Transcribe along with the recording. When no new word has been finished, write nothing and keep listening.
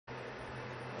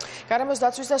გარემოს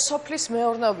დაცვის და სოფლის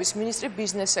მეურნეობის მინისტრი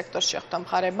ბიზნეს სექტორს შეხვდა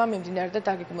მხარეებმა მიმდინარე და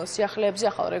დაგეგმილ სიახლეებზე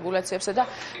ახალ რეგულაციებსა და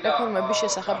რეფორმების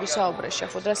შესახებ ისაუბრეს.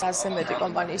 შეხვედრას 100-ზე მეტი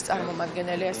კომპანიის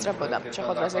წარმომადგენელი ესწრებოდა.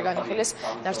 შეხვედრაზე განიხილეს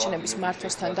ნარჩენების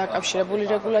მართვასთან დაკავშირებული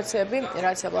რეგულაციები,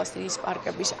 რაც ებლასტიის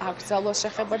პარკების აკრძალვას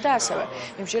ეხება და ასევე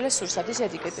მიმსჯელეს სურსათის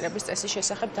ეტიკეტირების წესის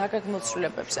შესახებ დაგეგმილ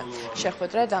ცვლილებებზე.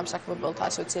 შეხვედრა დამსაქმებელთა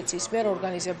ასოციაციის მიერ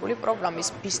ორგანიზებული პროგრამის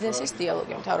ბიზნესის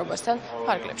დიალოგი მთავრობასთან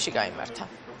ფარგლებში გაიმართა.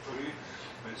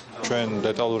 ჩვენ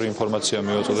დეტალური ინფორმაცია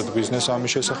მივაწოდეთ ბიზნეს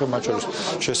ამის შესახებ, მათ შორის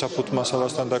შესაფუთ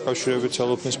მასალასთან დაკავშირებით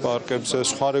სოფლის პარკებზე,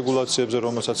 სხვა რეგულაციებზე,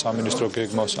 რომელსაც სამინისტრო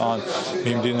გეგმავს ან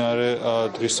მიმდინარე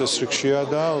დღის წესრიგშია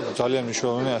და ძალიან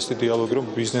მნიშვნელოვანია ასეთი დიალოგი, რომ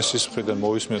ბიზნესის მხრიდან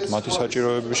მოვისმინოთ მათი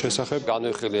საჭიროებების შესახებ.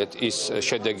 განვიხილეთ ის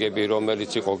შედეგები,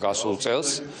 რომელიც იყო გასულ წელს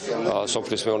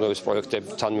სოფლის მეურნეობის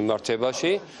პროექტებთან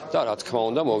მიმართებაში და რა თქმა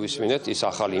უნდა მოვისმინეთ ის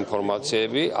ახალი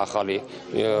ინფორმაციები, ახალი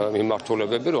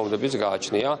მიმართულებები, რომლებიც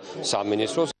გააჩნია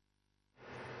სამინისტროს.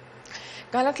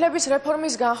 განათლების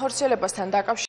რეფორმის განხორციელებასთან დაკავშირებით